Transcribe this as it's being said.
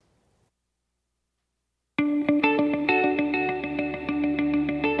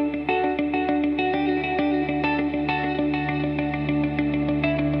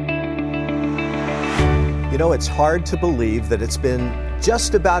It's hard to believe that it's been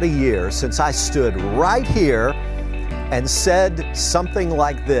just about a year since I stood right here and said something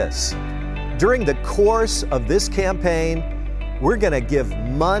like this. During the course of this campaign, we're going to give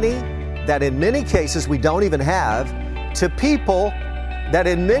money that in many cases we don't even have to people that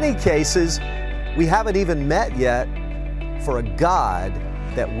in many cases we haven't even met yet, for a God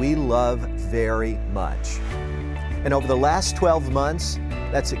that we love very much. And over the last 12 months,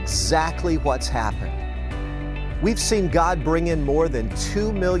 that's exactly what's happened. We've seen God bring in more than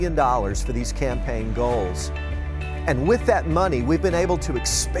 $2 million for these campaign goals. And with that money, we've been able to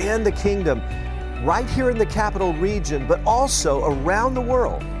expand the kingdom right here in the capital region, but also around the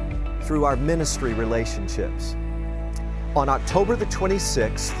world through our ministry relationships. On October the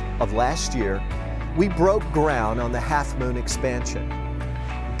 26th of last year, we broke ground on the Half Moon expansion.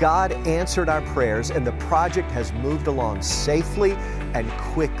 God answered our prayers, and the project has moved along safely and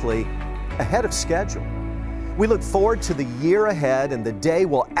quickly ahead of schedule. We look forward to the year ahead and the day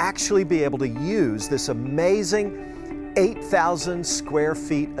we'll actually be able to use this amazing 8,000 square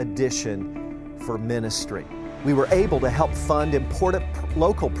feet addition for ministry. We were able to help fund important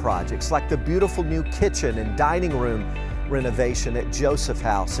local projects like the beautiful new kitchen and dining room renovation at Joseph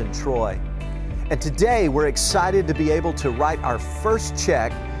House in Troy. And today we're excited to be able to write our first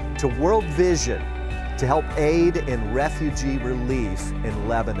check to World Vision to help aid in refugee relief in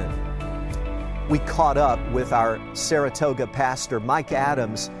Lebanon. We caught up with our Saratoga pastor, Mike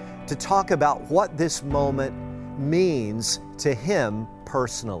Adams, to talk about what this moment means to him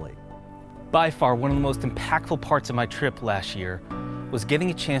personally. By far, one of the most impactful parts of my trip last year was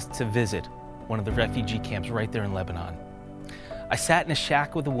getting a chance to visit one of the refugee camps right there in Lebanon. I sat in a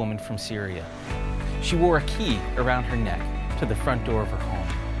shack with a woman from Syria. She wore a key around her neck to the front door of her home.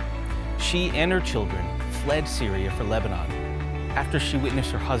 She and her children fled Syria for Lebanon after she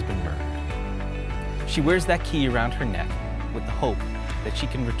witnessed her husband murdered. She wears that key around her neck with the hope that she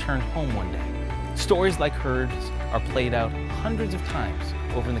can return home one day. Stories like hers are played out hundreds of times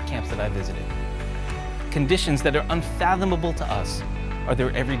over in the camps that I visited. Conditions that are unfathomable to us are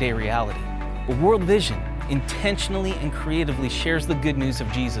their everyday reality. But World Vision intentionally and creatively shares the good news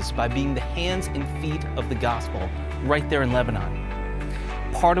of Jesus by being the hands and feet of the gospel right there in Lebanon.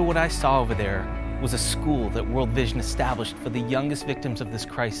 Part of what I saw over there was a school that World Vision established for the youngest victims of this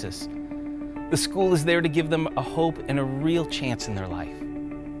crisis. The school is there to give them a hope and a real chance in their life.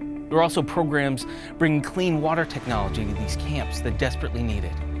 There are also programs bringing clean water technology to these camps that desperately need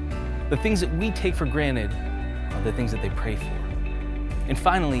it. The things that we take for granted are the things that they pray for. And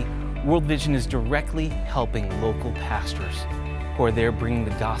finally, World Vision is directly helping local pastors who are there bringing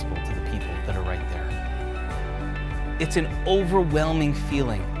the gospel to the people that are right there. It's an overwhelming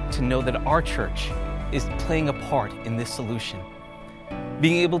feeling to know that our church is playing a part in this solution.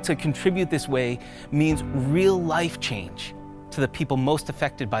 Being able to contribute this way means real life change to the people most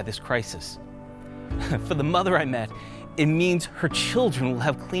affected by this crisis. For the mother I met, it means her children will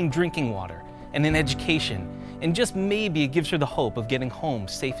have clean drinking water and an education, and just maybe it gives her the hope of getting home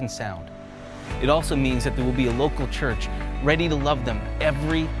safe and sound. It also means that there will be a local church ready to love them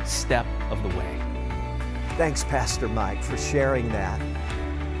every step of the way. Thanks, Pastor Mike, for sharing that.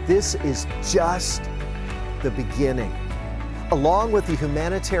 This is just the beginning. Along with the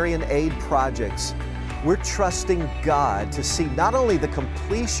humanitarian aid projects, we're trusting God to see not only the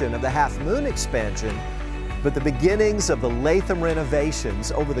completion of the Half Moon expansion, but the beginnings of the Latham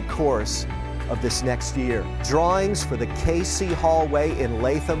renovations over the course of this next year. Drawings for the KC Hallway in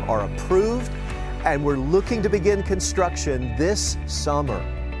Latham are approved, and we're looking to begin construction this summer.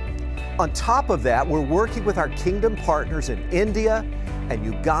 On top of that, we're working with our kingdom partners in India and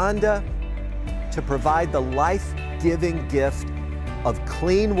Uganda to provide the life-giving gift of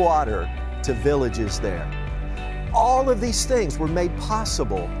clean water to villages there. All of these things were made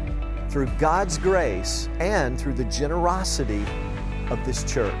possible through God's grace and through the generosity of this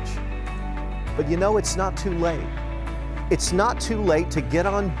church. But it's not too late. It's not too late to get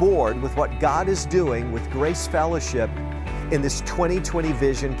on board with what God is doing with Grace Fellowship in this 2020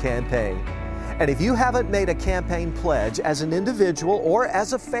 Vision campaign. And if you haven't made a campaign pledge as an individual or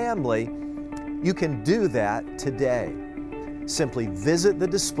as a family, you can do that today. Simply visit the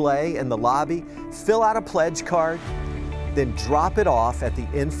display in the lobby, fill out a pledge card, then drop it off at the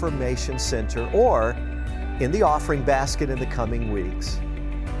information center or in the offering basket in the coming weeks.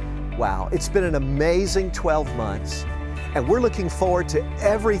 Wow, it's been an amazing 12 months, and we're looking forward to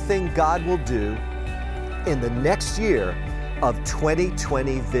everything God will do in the next year of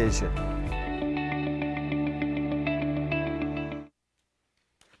 2020 Vision.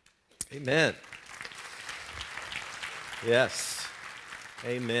 Amen. Yes.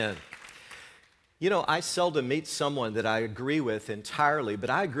 Amen. You know, I seldom meet someone that I agree with entirely, but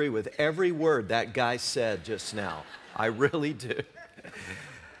I agree with every word that guy said just now. I really do.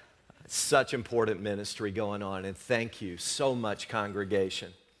 Such important ministry going on, and thank you so much,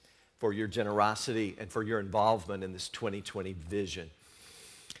 congregation, for your generosity and for your involvement in this 2020 vision.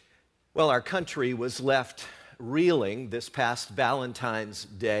 Well, our country was left reeling this past Valentine's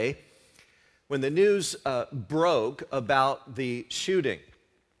Day when the news broke about the shooting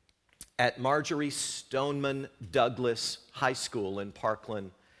at Marjory Stoneman Douglas High School in Parkland,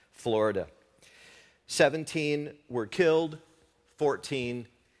 Florida. 17 were killed, 14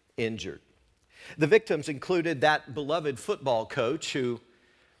 injured. The victims included that beloved football coach who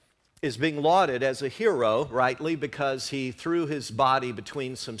is being lauded as a hero, rightly, because he threw his body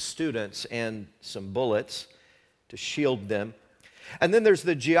between some students and some bullets to shield them. And then there's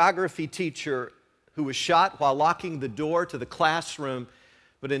the geography teacher who was shot while locking the door to the classroom,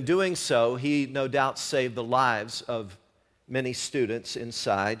 but in doing so, he no doubt saved the lives of many students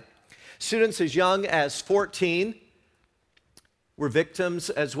inside. Students as young as 14 were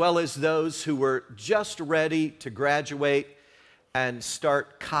victims, as well as those who were just ready to graduate and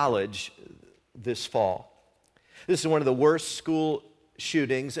start college this fall. This is one of the worst school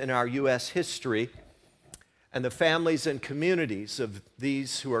shootings in our U.S. history, and the families and communities of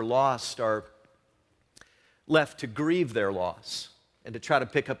these who are lost are left to grieve their loss and to try to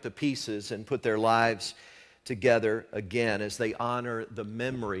pick up the pieces and put their lives together again as they honor the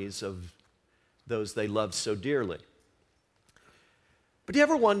memories of those they love so dearly. But do you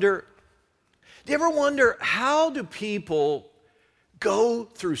ever wonder how do people go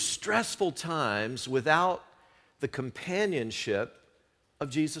through stressful times without the companionship of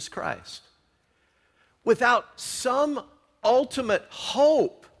Jesus Christ? Without some ultimate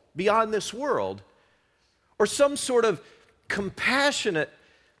hope beyond this world, or some sort of compassionate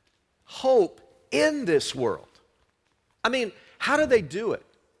hope in this world. I mean, how do they do it?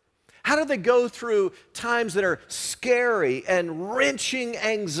 How do they go through times that are scary and wrenching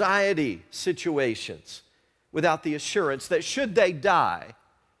anxiety situations without the assurance that should they die,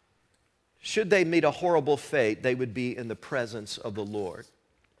 should they meet a horrible fate, they would be in the presence of the Lord?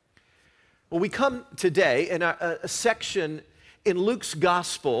 Well, we come today in a section in Luke's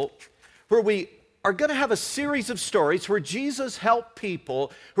gospel where we are going to have a series of stories where Jesus helped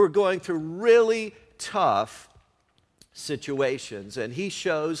people who are going through really tough situations. And he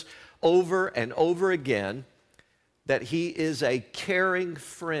shows over and over again that he is a caring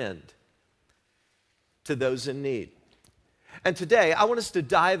friend to those in need. And today, I want us to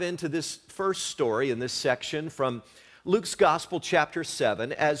dive into this first story in this section from Luke's Gospel, chapter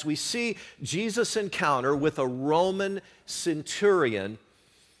 7, as we see Jesus' encounter with a Roman centurion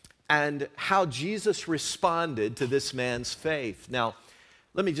and how Jesus responded to this man's faith. Now,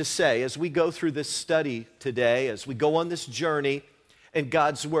 let me just say, as we go through this study today, as we go on this journey in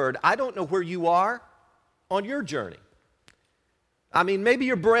God's Word, I don't know where you are on your journey. I mean, maybe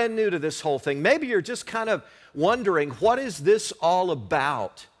you're brand new to this whole thing. Maybe you're just kind of wondering, what is this all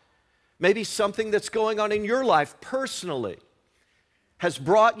about? Maybe something that's going on in your life personally has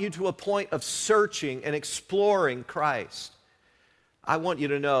brought you to a point of searching and exploring Christ. I want you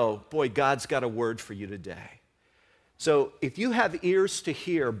to know, boy, God's got a word for you today. So if you have ears to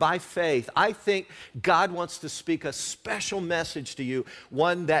hear by faith, I think God wants to speak a special message to you,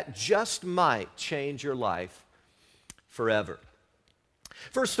 one that just might change your life forever.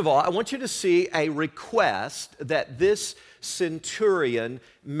 First of all, I want you to see a request that this centurion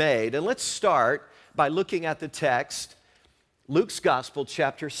made. And let's start by looking at the text, Luke's Gospel,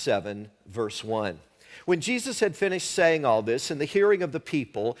 chapter 7, verse 1. When Jesus had finished saying all this in the hearing of the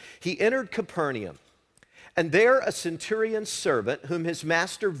people, he entered Capernaum. And there a centurion's servant, whom his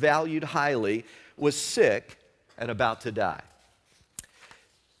master valued highly, was sick and about to die.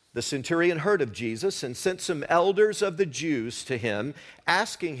 The centurion heard of Jesus and sent some elders of the Jews to him,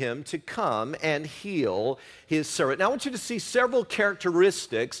 asking him to come and heal his servant. Now, I want you to see several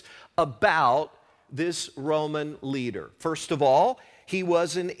characteristics about this Roman leader. First of all, he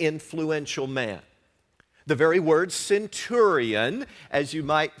was an influential man. The very word centurion, as you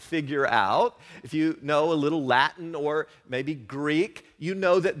might figure out, if you know a little Latin or maybe Greek, you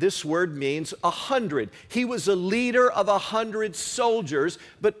know that this word means 100. He was a leader of 100 soldiers,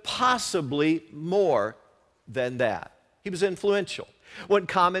 but possibly more than that. He was influential. One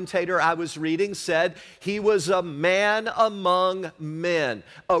commentator I was reading said he was a man among men,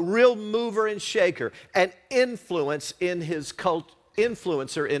 a real mover and shaker, an influencer in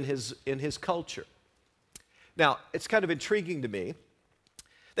his culture. Now, it's kind of intriguing to me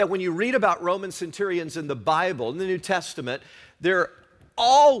that when you read about Roman centurions in the Bible, in the New Testament, they're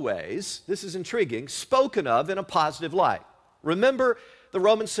always, this is intriguing, spoken of in a positive light. Remember the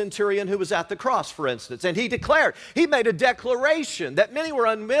Roman centurion who was at the cross, for instance, and he made a declaration that many were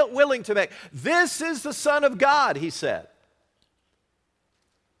unwilling to make. This is the Son of God, he said.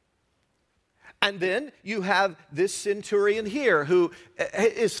 And then you have this centurion here who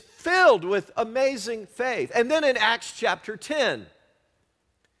is filled with amazing faith. And then in Acts chapter 10,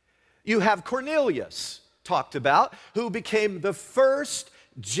 you have Cornelius talked about, who became the first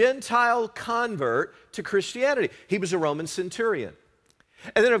Gentile convert to Christianity. He was a Roman centurion.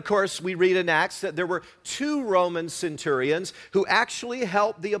 And then, of course, we read in Acts that there were 2 Roman centurions who actually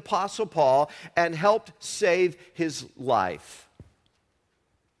helped the Apostle Paul and helped save his life.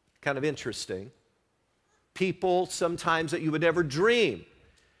 Kind of interesting. People sometimes that you would never dream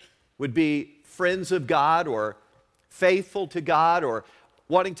would be friends of God or faithful to God or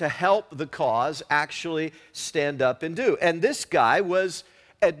wanting to help the cause actually stand up and do. And this guy was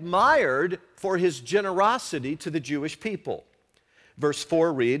admired for his generosity to the Jewish people. Verse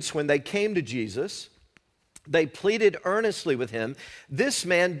 4 reads, when they came to Jesus, they pleaded earnestly with him, this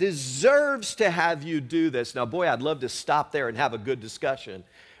man deserves to have you do this. Now, boy, I'd love to stop there and have a good discussion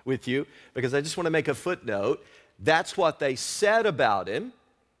with you, because I just want to make a footnote. That's what they said about him,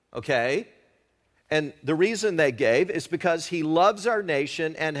 okay? And the reason they gave is because he loves our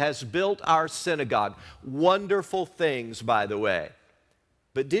nation and has built our synagogue. Wonderful things, by the way.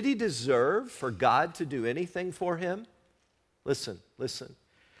 But did he deserve for God to do anything for him? Listen.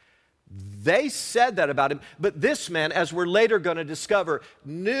 They said that about him, but this man, as we're later going to discover,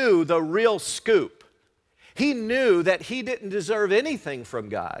 knew the real scoop. He knew that he didn't deserve anything from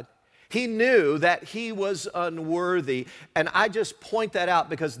God. He knew that he was unworthy, and I just point that out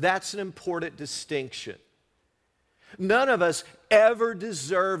because that's an important distinction. None of us ever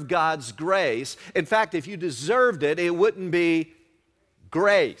deserve God's grace. In fact, if you deserved it, it wouldn't be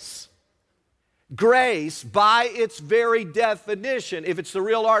grace. Grace, by its very definition, if it's the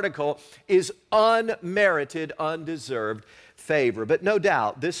real article, is unmerited, undeserved favor. But no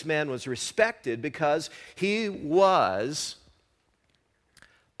doubt, this man was respected because he was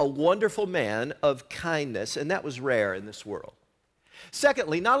a wonderful man of kindness, and that was rare in this world.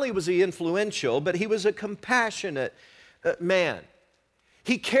 Secondly, not only was he influential, but he was a compassionate man.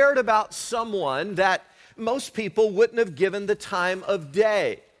 He cared about someone that most people wouldn't have given the time of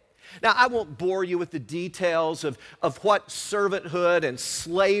day. Now, I won't bore you with the details of what servanthood and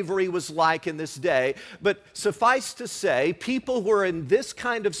slavery was like in this day, but suffice to say, people who were in this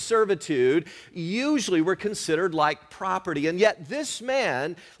kind of servitude usually were considered like property, and yet this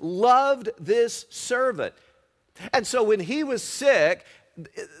man loved this servant. And so when he was sick,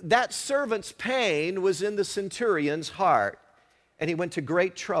 that servant's pain was in the centurion's heart, and he went to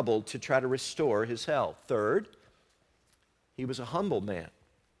great trouble to try to restore his health. Third, he was a humble man.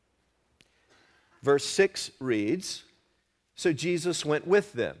 Verse 6 reads, so Jesus went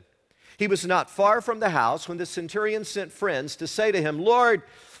with them. He was not far from the house when the centurion sent friends to say to him, Lord,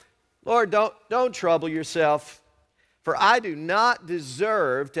 don't trouble yourself, for I do not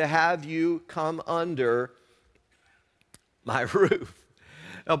deserve to have you come under my roof.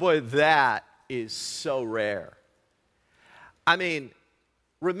 Now, boy, that is so rare. I mean,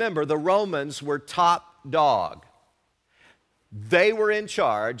 remember, the Romans were top dog. They were in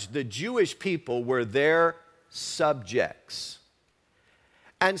charge. The Jewish people were their subjects.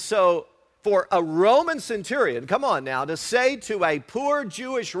 And so for a Roman centurion, come on now, to say to a poor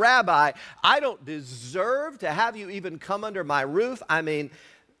Jewish rabbi, I don't deserve to have you even come under my roof, I mean,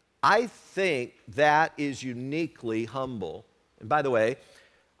 I think that is uniquely humble. And by the way,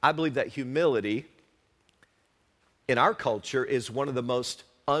 I believe that humility in our culture is one of the most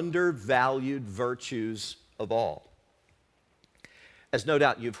undervalued virtues of all. As no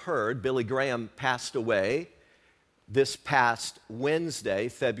doubt you've heard, Billy Graham passed away this past Wednesday,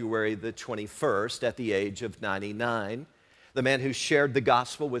 February the 21st, at the age of 99. The man who shared the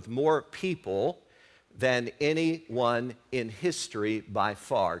gospel with more people than anyone in history by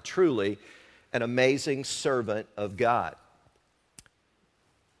far. Truly an amazing servant of God.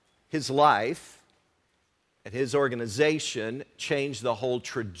 His life and his organization changed the whole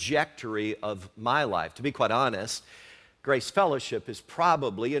trajectory of my life. To be quite honest, Grace Fellowship is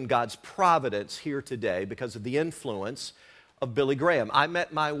probably in God's providence here today because of the influence of Billy Graham. I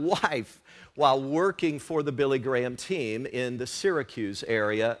met my wife while working for the Billy Graham team in the Syracuse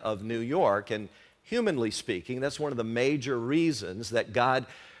area of New York, and humanly speaking, that's one of the major reasons that God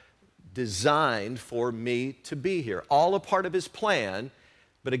designed for me to be here. All a part of his plan,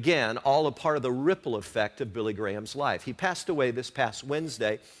 but again, all a part of the ripple effect of Billy Graham's life. He passed away this past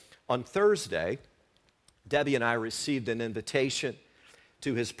Wednesday. On Thursday, Debbie and I received an invitation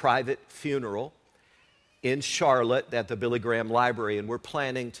to his private funeral in Charlotte at the Billy Graham Library, and we're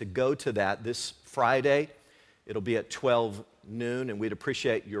planning to go to that this Friday. It'll be at 12 noon, and we'd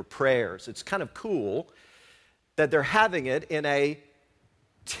appreciate your prayers. It's kind of cool that they're having it in a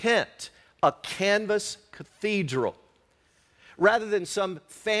tent, a canvas cathedral. Rather than some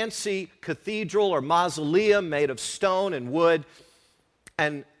fancy cathedral or mausoleum made of stone and wood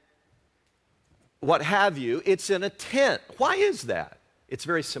and what have you, it's in a tent. Why is that? It's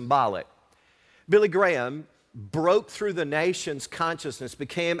very symbolic. Billy Graham broke through the nation's consciousness,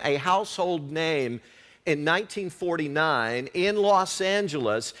 became a household name in 1949 in Los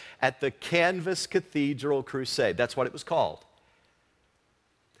Angeles at the Canvas Cathedral Crusade. That's what it was called.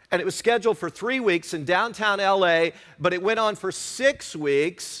 And it was scheduled for 3 weeks in downtown LA, but it went on for 6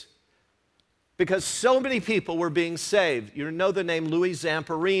 weeks because so many people were being saved. You know the name Louis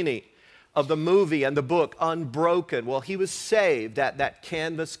Zamperini of the movie and the book Unbroken. Well, he was saved at that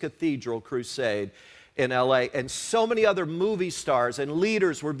Canvas Cathedral Crusade in LA. And so many other movie stars and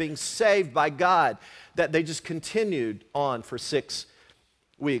leaders were being saved by God that they just continued on for 6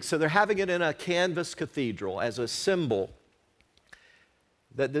 weeks. So they're having it in a Canvas Cathedral as a symbol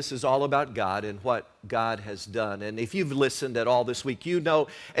that this is all about God and what God has done. And if you've listened at all this week, you know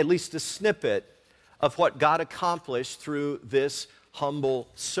at least a snippet of what God accomplished through this humble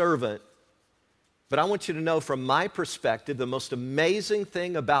servant. But I want you to know from my perspective, the most amazing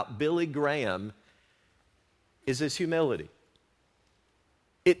thing about Billy Graham is his humility.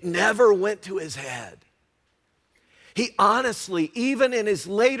 It never went to his head. He honestly, even in his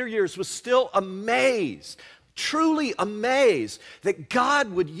later years, was still amazed, truly amazed that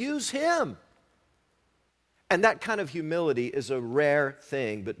God would use him. And that kind of humility is a rare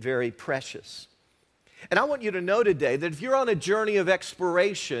thing, but very precious. And I want you to know today that if you're on a journey of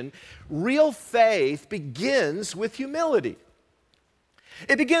exploration, real faith begins with humility.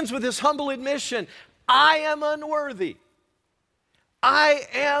 It begins with this humble admission, I am unworthy. I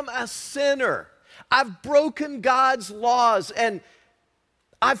am a sinner. I've broken God's laws and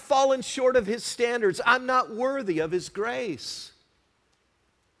I've fallen short of His standards. I'm not worthy of His grace.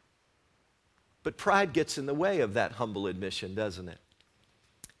 But pride gets in the way of that humble admission, doesn't it?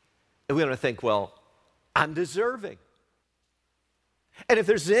 And we want to think, well, I'm deserving. And if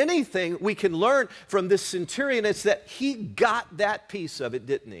there's anything we can learn from this centurion, it's that he got that piece of it,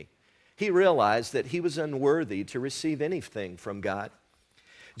 didn't he? He realized that he was unworthy to receive anything from God.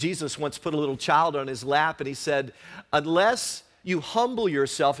 Jesus once put a little child on his lap and he said, unless you humble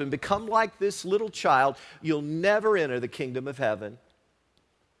yourself and become like this little child, you'll never enter the kingdom of heaven.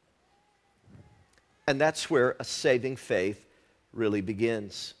 And that's where a saving faith really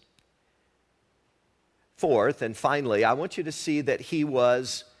begins. Fourth, and finally, I want you to see that he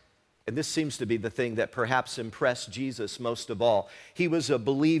was, and this seems to be the thing that perhaps impressed Jesus most of all, he was a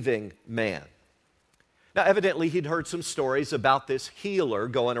believing man. Now, evidently, he'd heard some stories about this healer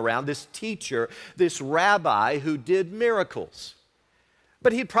going around, this teacher, this rabbi who did miracles.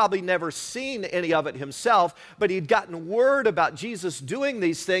 But he'd probably never seen any of it himself, but he'd gotten word about Jesus doing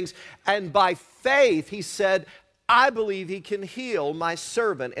these things, and by faith, he said, I believe he can heal my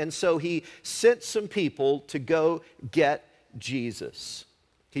servant. And so he sent some people to go get Jesus.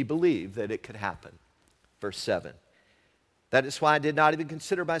 He believed that it could happen. Verse 7. That is why I did not even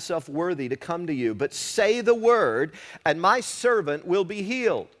consider myself worthy to come to you, but say the word, and my servant will be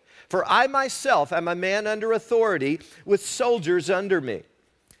healed. For I myself am a man under authority with soldiers under me.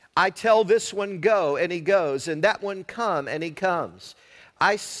 I tell this one, go, and he goes, and that one, come, and he comes.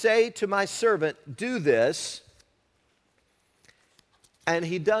 I say to my servant, do this, and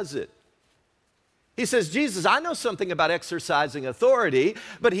he does it. He says, Jesus, I know something about exercising authority,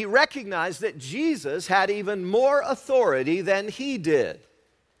 but he recognized that Jesus had even more authority than he did.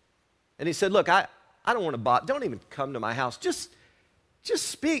 And he said, look, I don't want to bother. Don't even come to my house. Just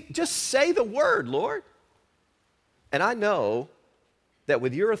speak. Just say the word, Lord. And I know that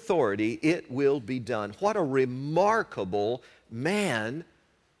with your authority, it will be done. What a remarkable man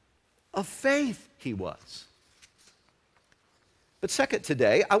of faith he was. But second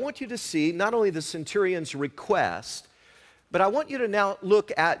today, I want you to see not only the centurion's request, but I want you to now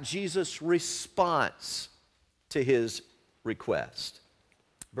look at Jesus' response to his request.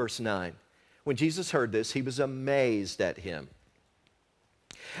 Verse 9, when Jesus heard this, he was amazed at him.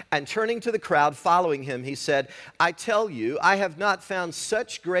 And turning to the crowd following him, he said, I tell you, I have not found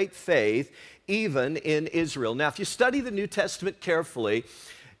such great faith even in Israel. Now, if you study the New Testament carefully,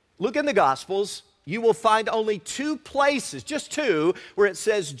 look in the Gospels, you will find only 2 places, just 2, where it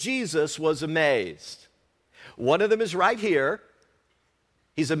says Jesus was amazed. One of them is right here.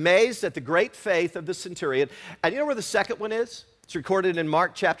 He's amazed at the great faith of the centurion. And you know where the second one is? It's recorded in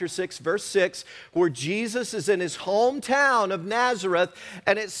Mark chapter 6, verse 6, where Jesus is in his hometown of Nazareth,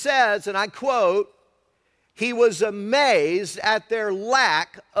 and it says, and I quote, "He was amazed at their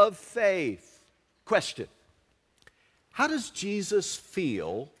lack of faith." Question: how does Jesus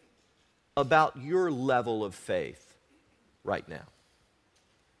feel about your level of faith right now?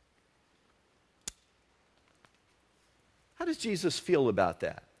 How does Jesus feel about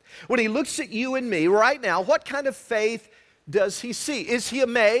that? When he looks at you and me right now, what kind of faith does he see? Is he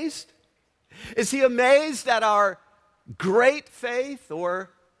amazed? Is he amazed at our great faith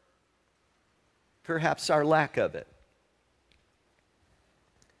or perhaps our lack of it?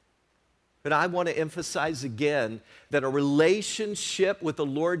 But I want to emphasize again that a relationship with the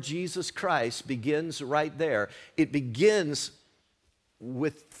Lord Jesus Christ begins right there. It begins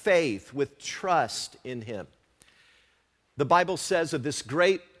with faith, with trust in him. The Bible says of this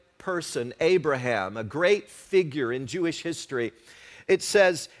great person, Abraham, a great figure in Jewish history, it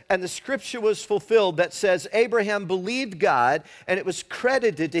says, and the scripture was fulfilled that says, Abraham believed God, and it was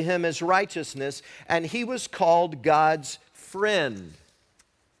credited to him as righteousness, and he was called God's friend.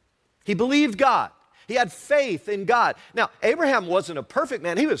 He believed God. He had faith in God. Now, Abraham wasn't a perfect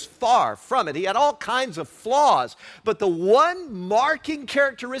man. He was far from it. He had all kinds of flaws. But the one marking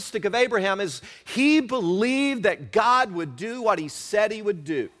characteristic of Abraham is he believed that God would do what he said he would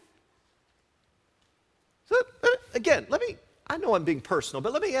do. So, again, I know I'm being personal,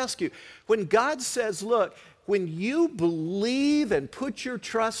 but let me ask you, when God says, look, when you believe and put your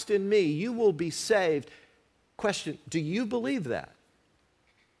trust in me, you will be saved. Question, do you believe that?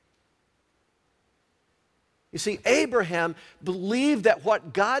 You see, Abraham believed that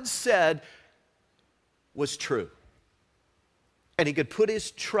what God said was true. And he could put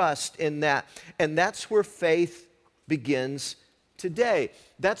his trust in that. And that's where faith begins today.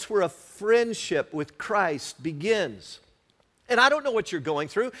 That's where a friendship with Christ begins. And I don't know what you're going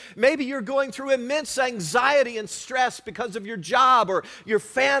through. Maybe you're going through immense anxiety and stress because of your job, or your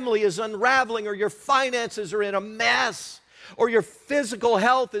family is unraveling, or your finances are in a mess, or your physical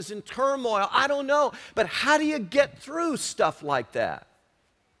health is in turmoil. I don't know. But how do you get through stuff like that?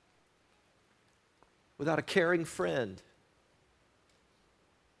 Without a caring friend.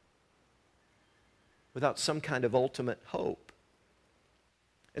 Without some kind of ultimate hope.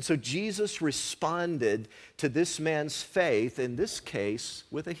 And so Jesus responded to this man's faith, in this case,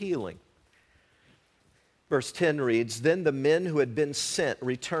 with a healing. Verse 10 reads, "Then the men who had been sent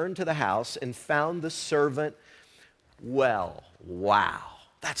returned to the house and found the servant well." Wow,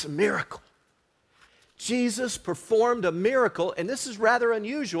 that's a miracle. Jesus performed a miracle, and this is rather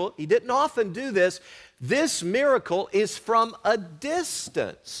unusual. He didn't often do this. This miracle is from a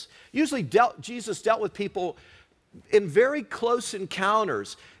distance. Usually Jesus dealt with people in very close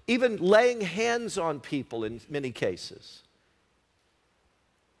encounters, even laying hands on people in many cases.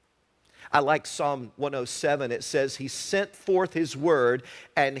 I like Psalm 107. It says, he sent forth his word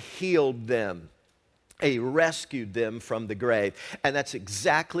and healed them. He rescued them from the grave. And that's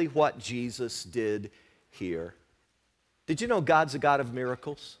exactly what Jesus did here. Did you know God's a God of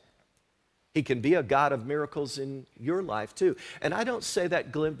miracles? He can be a God of miracles in your life too. And I don't say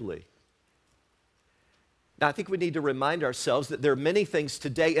that glibly. Now, I think we need to remind ourselves that there are many things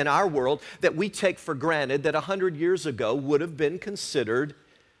today in our world that we take for granted that 100 years ago would have been considered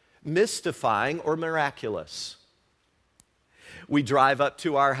mystifying or miraculous. We drive up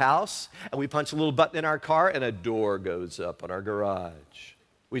to our house and we punch a little button in our car and a door goes up on our garage.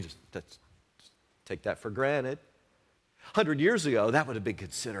 We just take that for granted. 100 years ago, that would have been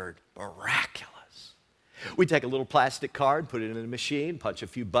considered miraculous. We take a little plastic card, put it in a machine, punch a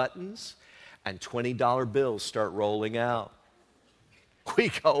few buttons, and $20 bills start rolling out. We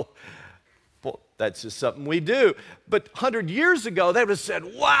go, well, that's just something we do. But 100 years ago, they would have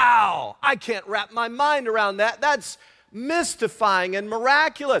said, wow, I can't wrap my mind around that. That's mystifying and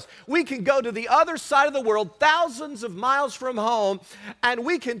miraculous. We can go to the other side of the world, thousands of miles from home, and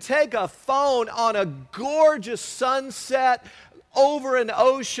we can take a phone on a gorgeous sunset over an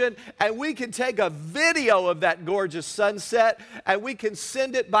ocean, and we can take a video of that gorgeous sunset, and we can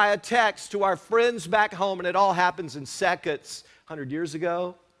send it by a text to our friends back home, and it all happens in seconds. 100 years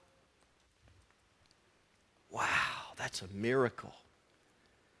ago? Wow, that's a miracle.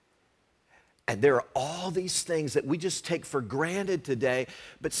 And there are all these things that we just take for granted today,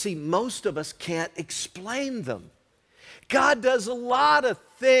 but see, most of us can't explain them. God does a lot of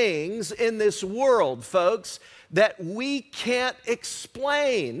things in this world, folks, that we can't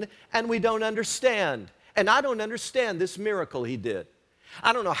explain and we don't understand. And I don't understand this miracle he did.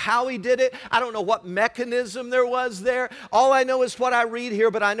 I don't know how he did it. I don't know what mechanism there was there. All I know is what I read here,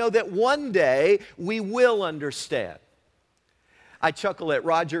 but I know that one day we will understand. I chuckle at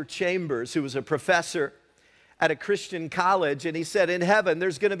Roger Chambers, who was a professor at a Christian college, and he said, in heaven,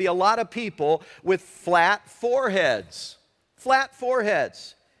 there's going to be a lot of people with flat foreheads. Flat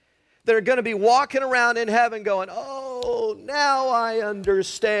foreheads. That are going to be walking around in heaven going, oh, now I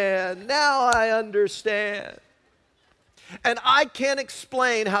understand. Now I understand. And I can't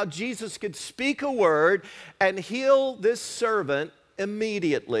explain how Jesus could speak a word and heal this servant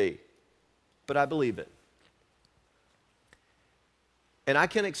immediately. But I believe it. And I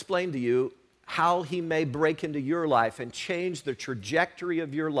can explain to you how he may break into your life and change the trajectory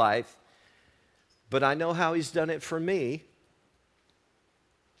of your life. But I know how he's done it for me.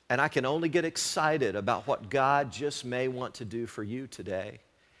 And I can only get excited about what God just may want to do for you today.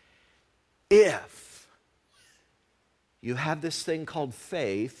 If you have this thing called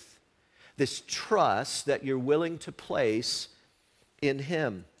faith, this trust that you're willing to place in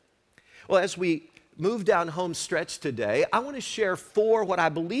Him. Well, as we move down home stretch today, I want to share 4 what I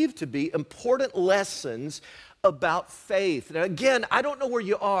believe to be important lessons about faith. Now again, I don't know where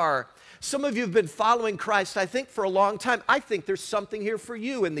you are. Some of you have been following Christ, I think, for a long time. I think there's something here for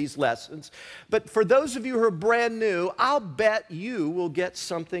you in these lessons. But for those of you who are brand new, I'll bet you will get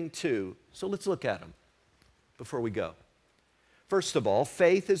something too. So let's look at them before we go. First of all,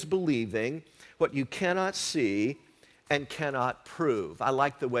 faith is believing what you cannot see and cannot prove. I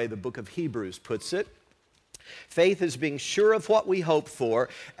like the way the book of Hebrews puts it. Faith is being sure of what we hope for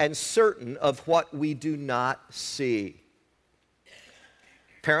and certain of what we do not see.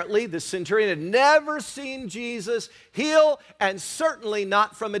 Apparently, the centurion had never seen Jesus heal, and certainly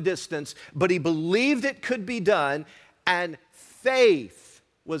not from a distance, but he believed it could be done, and faith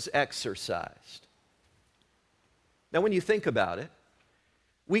was exercised. Now, when you think about it,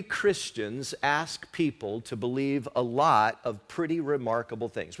 we Christians ask people to believe a lot of pretty remarkable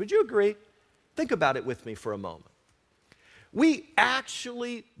things. Would you agree? Think about it with me for a moment. We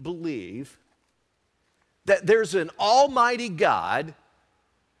actually believe that there's an almighty God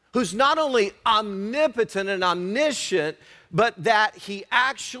who's not only omnipotent and omniscient, but that he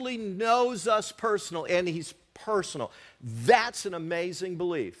actually knows us personally, and he's personal. That's an amazing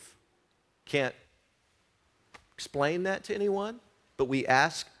belief. Can't explain that to anyone, but we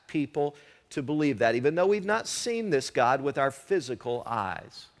ask people to believe that, even though we've not seen this God with our physical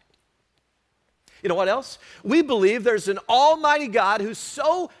eyes. You know what else? We believe there's an almighty God who's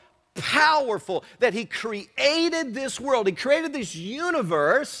so powerful that he created this world. He created this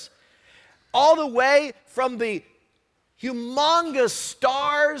universe all the way from the humongous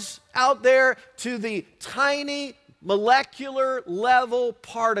stars out there to the tiny molecular level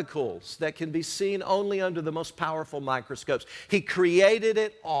particles that can be seen only under the most powerful microscopes. He created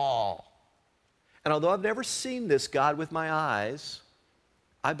it all. And although I've never seen this God with my eyes,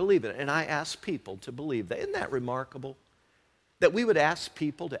 I believe it. And I ask people to believe that. Isn't that remarkable? That we would ask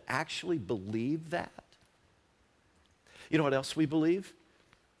people to actually believe that. You know what else we believe?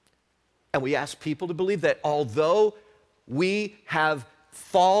 And we ask people to believe that although we have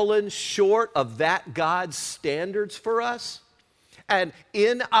fallen short of that God's standards for us, and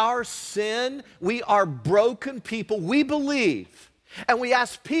in our sin, we are broken people, we believe. And we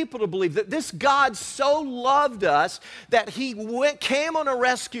ask people to believe that this God so loved us that he came on a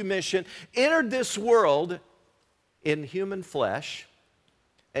rescue mission, entered this world in human flesh,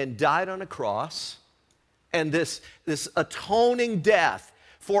 and died on a cross, and this atoning death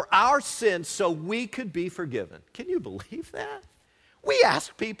for our sins so we could be forgiven. Can you believe that? We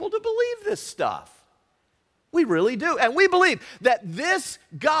ask people to believe this stuff. We really do. And we believe that this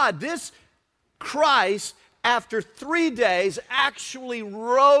God, this Christ, after 3 days actually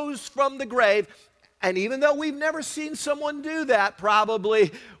rose from the grave. And even though we've never seen someone do that,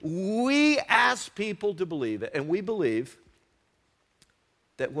 probably, we ask people to believe it. And we believe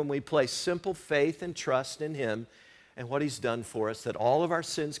that when we place simple faith and trust in him and what he's done for us, that all of our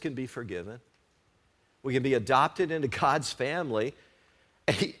sins can be forgiven. We can be adopted into God's family.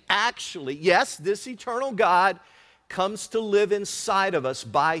 And he actually, yes, this eternal God comes to live inside of us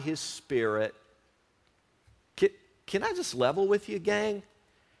by his Spirit. Can I just level with you, gang?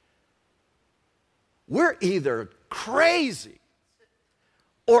 We're either crazy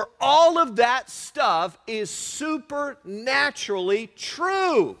or all of that stuff is supernaturally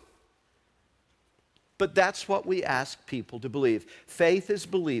true. But that's what we ask people to believe. Faith is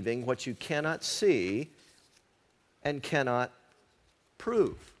believing what you cannot see and cannot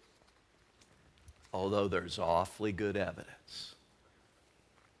prove, although there's awfully good evidence.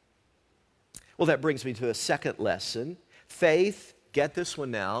 Well, that brings me to a second lesson. Faith, get this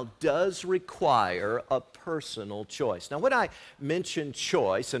one now, does require a personal choice. Now, when I mention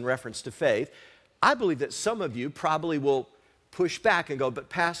choice in reference to faith, I believe that some of you probably will push back and go, but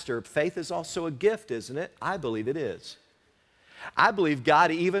Pastor, faith is also a gift, isn't it? I believe it is. I believe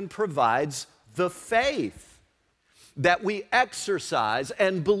God even provides the faith that we exercise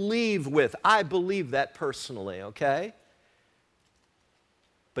and believe with. I believe that personally, okay?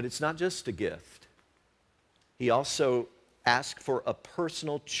 But it's not just a gift. He also asks for a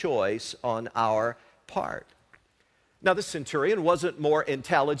personal choice on our part. Now, the centurion wasn't more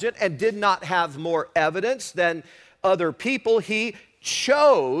intelligent and did not have more evidence than other people. He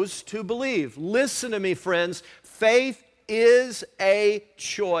chose to believe. Listen to me, friends. Faith is a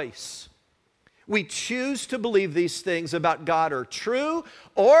choice. We choose to believe these things about God are true,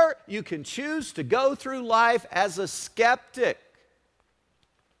 or you can choose to go through life as a skeptic.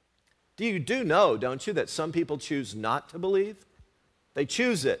 You do know, don't you, that some people choose not to believe? They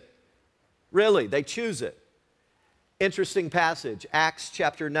choose it. Really, they choose it. Interesting passage, Acts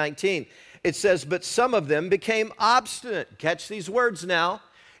chapter 19. It says, but some of them became obstinate. Catch these words now.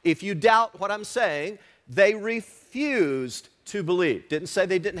 If you doubt what I'm saying, they refused to believe. Didn't say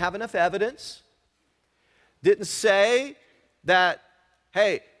they didn't have enough evidence. Didn't say that,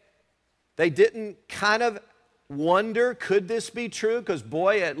 hey, they didn't kind of wonder, could this be true? Because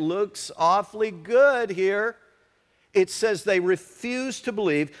boy, it looks awfully good here. It says they refused to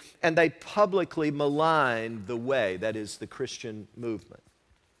believe and they publicly maligned the way, that is the Christian movement.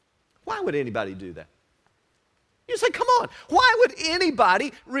 Why would anybody do that? You say, come on, why would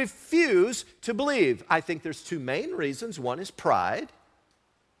anybody refuse to believe? I think there's two main reasons. One is pride,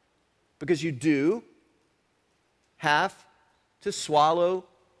 because you do have to swallow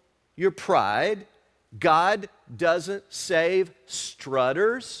your pride. God doesn't save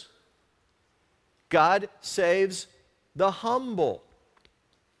strutters. God saves the humble.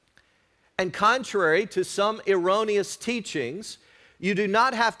 And contrary to some erroneous teachings, you do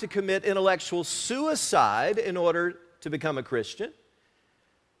not have to commit intellectual suicide in order to become a Christian.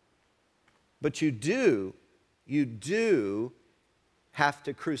 But you do have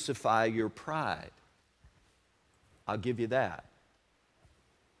to crucify your pride. I'll give you that.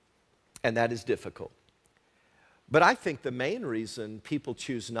 And that is difficult. But I think the main reason people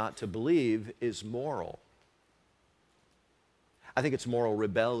choose not to believe is moral. I think it's moral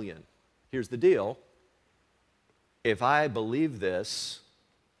rebellion. Here's the deal. If I believe this,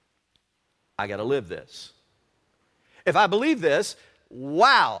 I got to live this. If I believe this,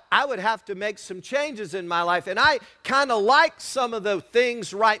 wow, I would have to make some changes in my life. And I kind of like some of the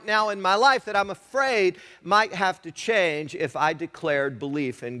things right now in my life that I'm afraid might have to change if I declared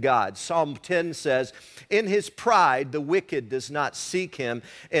belief in God. Psalm 10 says, in his pride, the wicked does not seek him.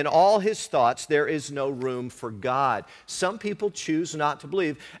 In all his thoughts, there is no room for God. Some people choose not to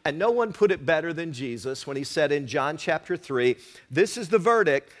believe. And no one put it better than Jesus when he said in John chapter 3, this is the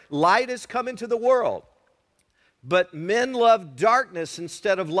verdict, light has come into the world. But men loved darkness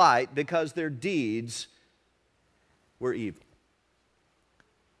instead of light because their deeds were evil.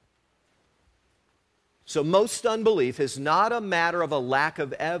 So most unbelief is not a matter of a lack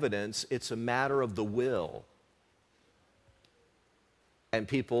of evidence, it's a matter of the will. And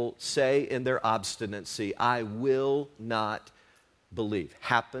people say in their obstinacy, I will not believe.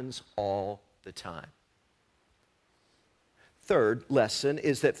 Happens all the time. Third lesson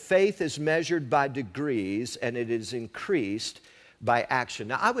is that faith is measured by degrees and it is increased by action.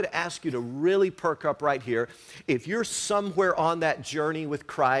 Now, I would ask you to really perk up right here. If you're somewhere on that journey with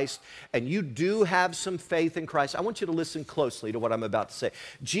Christ and you do have some faith in Christ, I want you to listen closely to what I'm about to say.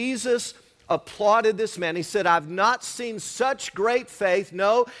 Jesus applauded this man. He said, I've not seen such great faith,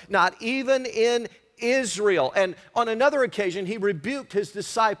 no, not even in Israel. And on another occasion, he rebuked his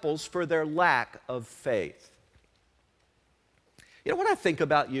disciples for their lack of faith. You know what I think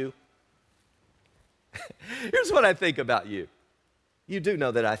about you? Here's what I think about you. You do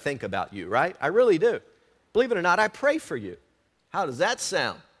know that I think about you, right? I really do. Believe it or not, I pray for you. How does that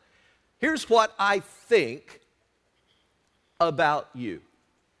sound? Here's what I think about you.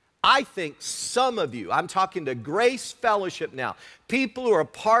 I think some of you, I'm talking to Grace Fellowship now, people who are a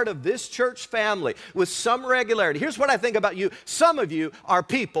part of this church family with some regularity. Here's what I think about you. Some of you are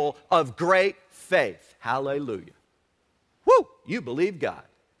people of great faith. Hallelujah. Woo! You believe God.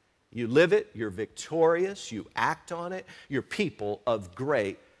 You live it. You're victorious. You act on it. You're people of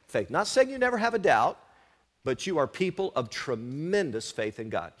great faith. Not saying you never have a doubt, but you are people of tremendous faith in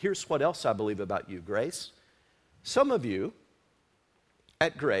God. Here's what else I believe about you, Grace. Some of you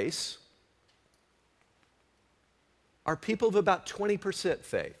at Grace are people of about 20%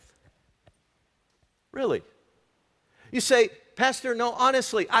 faith. Really. You say, Pastor, no,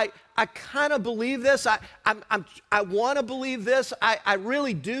 honestly, I kind of believe this. I want to believe this. I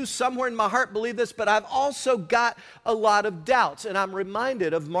really do somewhere in my heart believe this, but I've also got a lot of doubts. And I'm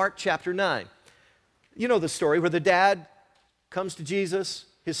reminded of Mark chapter 9. You know the story where the dad comes to Jesus.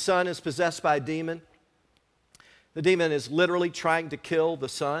 His son is possessed by a demon. The demon is literally trying to kill the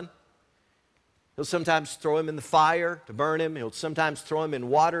son. He'll sometimes throw him in the fire to burn him. He'll sometimes throw him in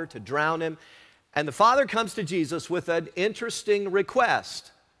water to drown him. And the father comes to Jesus with an interesting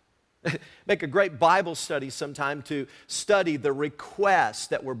request. Make a great Bible study sometime to study the requests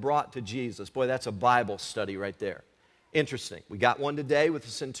that were brought to Jesus. Boy, that's a Bible study right there. Interesting. We got one today with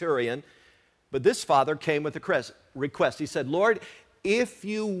the centurion, but this father came with a request. He said, Lord, if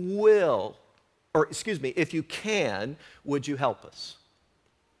you can, would you help us?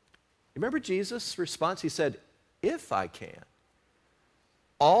 Remember Jesus' response? He said, if I can.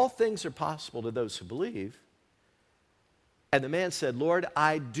 All things are possible to those who believe. And the man said, Lord,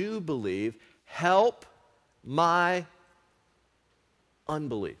 I do believe. Help my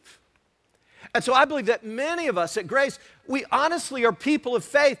unbelief. And so I believe that many of us at Grace, we honestly are people of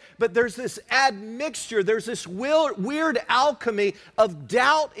faith, but there's this admixture, there's this weird alchemy of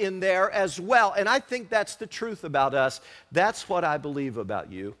doubt in there as well. And I think that's the truth about us. That's what I believe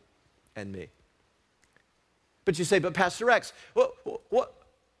about you and me. But you say, but Pastor Rex,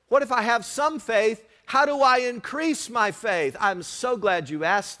 what if I have some faith? How do I increase my faith? I'm so glad you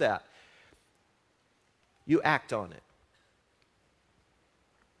asked that. You act on it.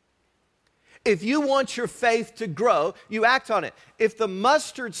 If you want your faith to grow, you act on it. If the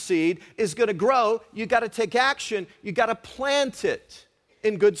mustard seed is going to grow, you got to take action. You got to plant it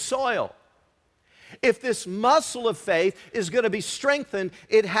in good soil. If this muscle of faith is going to be strengthened,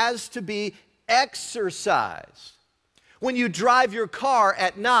 it has to be exercised. When you drive your car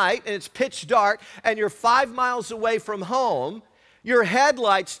at night and it's pitch dark and you're 5 miles away from home, your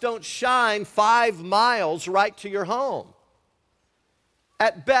headlights don't shine 5 miles right to your home.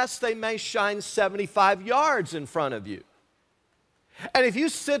 At best, they may shine 75 yards in front of you. And if you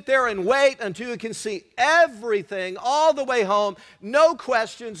sit there and wait until you can see everything all the way home, no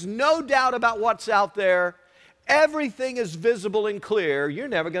questions, no doubt about what's out there, everything is visible and clear, you're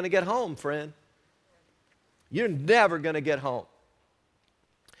never going to get home, friend. You're never going to get home.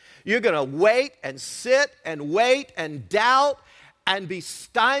 You're going to wait and sit and wait and doubt and be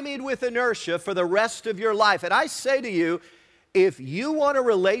stymied with inertia for the rest of your life. And I say to you, if you want a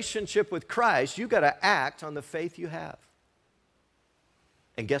relationship with Christ, you've got to act on the faith you have.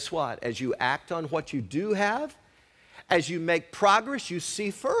 And guess what? As you act on what you do have, as you make progress, you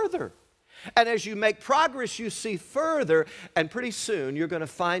see further. And as you make progress, you see further, and pretty soon you're going to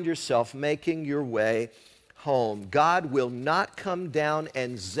find yourself making your way home. God will not come down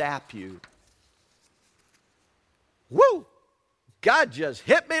and zap you. Woo! God just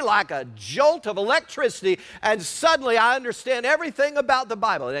hit me like a jolt of electricity, and suddenly I understand everything about the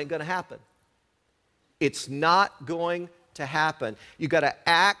Bible. It ain't going to happen. It's not going to happen. You got to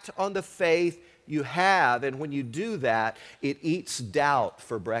act on the faith you have, and when you do that, it eats doubt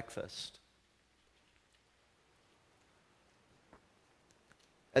for breakfast.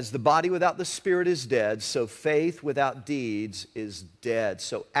 As the body without the spirit is dead, so faith without deeds is dead.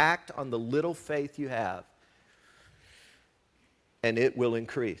 So act on the little faith you have, and it will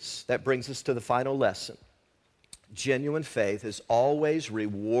increase. That brings us to the final lesson. Genuine faith is always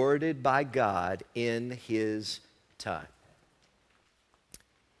rewarded by God in His time.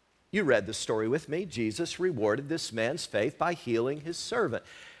 You read the story with me. Jesus rewarded this man's faith by healing his servant.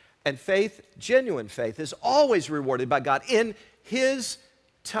 And faith, genuine faith, is always rewarded by God in His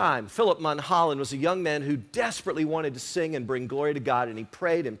time. Philip Mulholland was a young man who desperately wanted to sing and bring glory to God, and he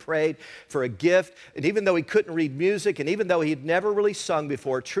prayed and prayed for a gift. And even though he couldn't read music, and even though he had never really sung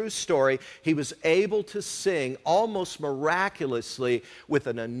before, true story, he was able to sing almost miraculously with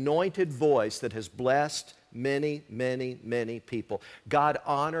an anointed voice that has blessed many, many, many people. God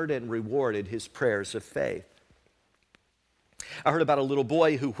honored and rewarded his prayers of faith. I heard about a little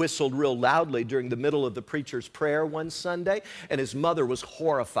boy who whistled real loudly during the middle of the preacher's prayer one Sunday, and his mother was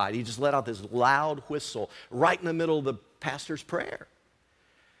horrified. He just let out this loud whistle right in the middle of the pastor's prayer.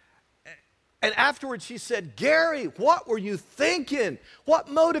 And afterwards she said, "Gary, what were you thinking? What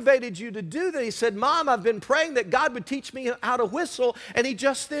motivated you to do that?" He said, "Mom, I've been praying that God would teach me how to whistle, and He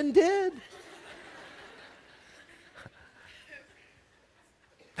just then did."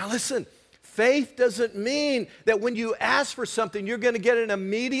 Now listen, faith doesn't mean that when you ask for something, you're going to get an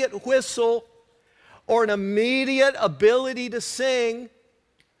immediate whistle or an immediate ability to sing,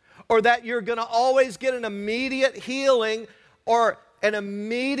 or that you're going to always get an immediate healing, or an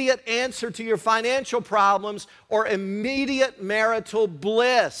immediate answer to your financial problems or immediate marital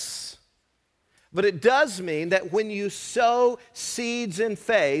bliss. But it does mean that when you sow seeds in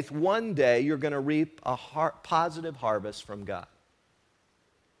faith, one day you're going to reap a positive harvest from God.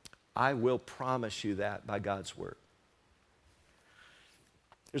 I will promise you that by God's word.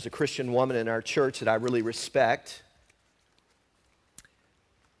 There's a Christian woman in our church that I really respect.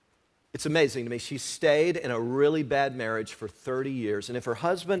 It's amazing to me. She stayed in a really bad marriage for 30 years. And if her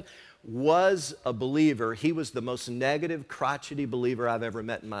husband was a believer, he was the most negative, crotchety believer I've ever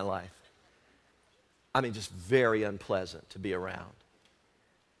met in my life. I mean, just very unpleasant to be around.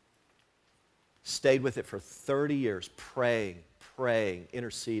 Stayed with it for 30 years, praying,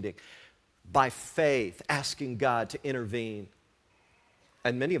 interceding, by faith, asking God to intervene.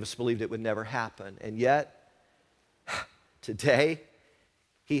 And many of us believed it would never happen. And yet, today,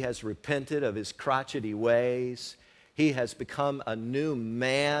 he has repented of his crotchety ways. He has become a new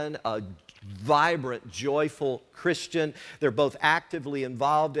man, a vibrant, joyful Christian. They're both actively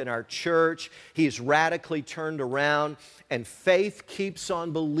involved in our church. He's radically turned around, and faith keeps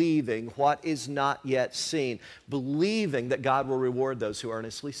on believing what is not yet seen, believing that God will reward those who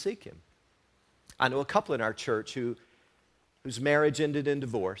earnestly seek him. I know a couple in our church whose marriage ended in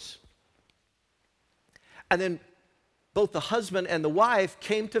divorce. And then both the husband and the wife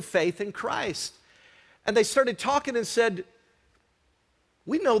came to faith in Christ. And they started talking and said,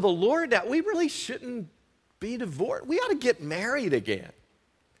 we know the Lord now. We really shouldn't be divorced. We ought to get married again.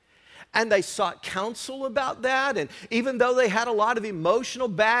 And they sought counsel about that. And even though they had a lot of emotional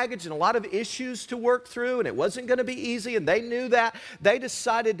baggage and a lot of issues to work through, and it wasn't going to be easy, and they knew that, they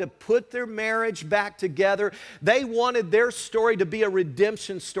decided to put their marriage back together. They wanted their story to be a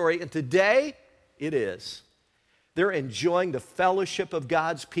redemption story. And today, it is. They're enjoying the fellowship of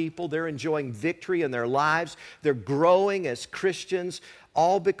God's people. They're enjoying victory in their lives. They're growing as Christians,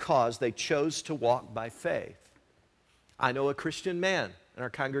 all because they chose to walk by faith. I know a Christian man in our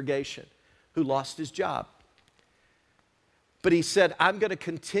congregation who lost his job. But he said, I'm going to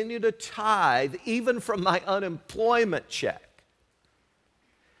continue to tithe even from my unemployment check,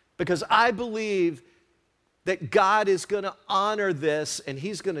 because I believe that God is going to honor this and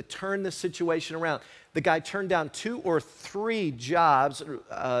he's going to turn the situation around. The guy turned down 2 or 3 jobs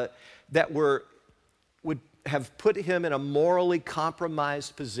that would have put him in a morally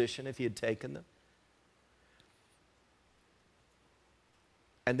compromised position if he had taken them.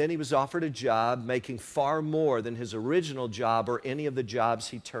 And then he was offered a job making far more than his original job or any of the jobs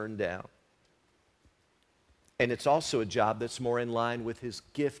he turned down. And it's also a job that's more in line with his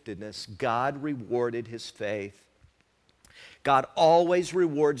giftedness. God rewarded his faith. God always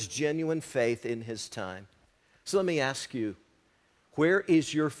rewards genuine faith in his time. So let me ask you, where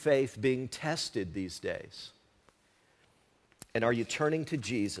is your faith being tested these days? And are you turning to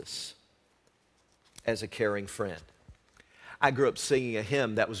Jesus as a caring friend? I grew up singing a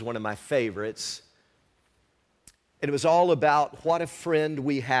hymn that was one of my favorites. And it was all about what a friend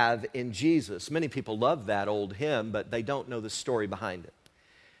we have in Jesus. Many people love that old hymn, but they don't know the story behind it.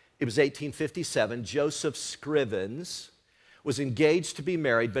 It was 1857. Joseph Scrivens was engaged to be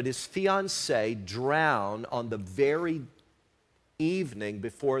married, but his fiancée drowned on the very evening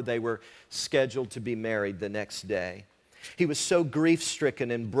before they were scheduled to be married the next day. He was so grief-stricken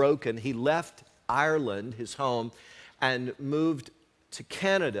and broken, he left Ireland, his home, and moved to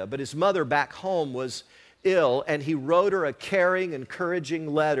Canada. But his mother back home was ill, and he wrote her a caring,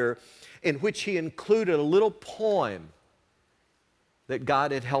 encouraging letter in which he included a little poem that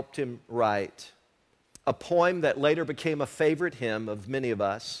God had helped him write. A poem that later became a favorite hymn of many of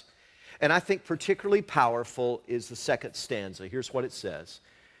us. And I think particularly powerful is the second stanza. Here's what it says.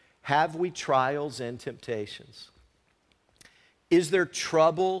 Have we trials and temptations? Is there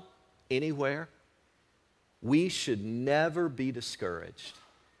trouble anywhere? We should never be discouraged.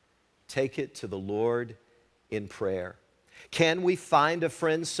 Take it to the Lord in prayer. Can we find a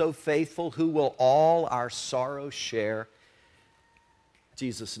friend so faithful who will all our sorrow share?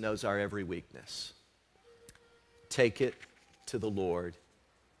 Jesus knows our every weakness. Take it to the Lord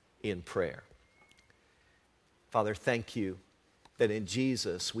in prayer. Father, thank you that in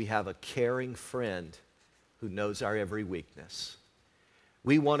Jesus we have a caring friend who knows our every weakness.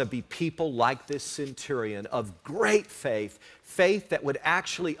 We want to be people like this centurion of great faith, faith that would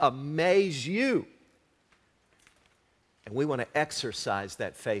actually amaze you. And we want to exercise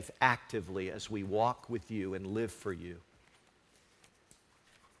that faith actively as we walk with you and live for you.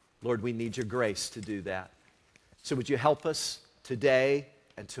 Lord, we need your grace to do that. So would you help us today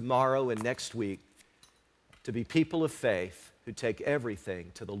and tomorrow and next week to be people of faith who take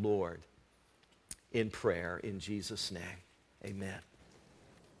everything to the Lord in prayer in Jesus' name. Amen.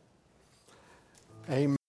 Amen.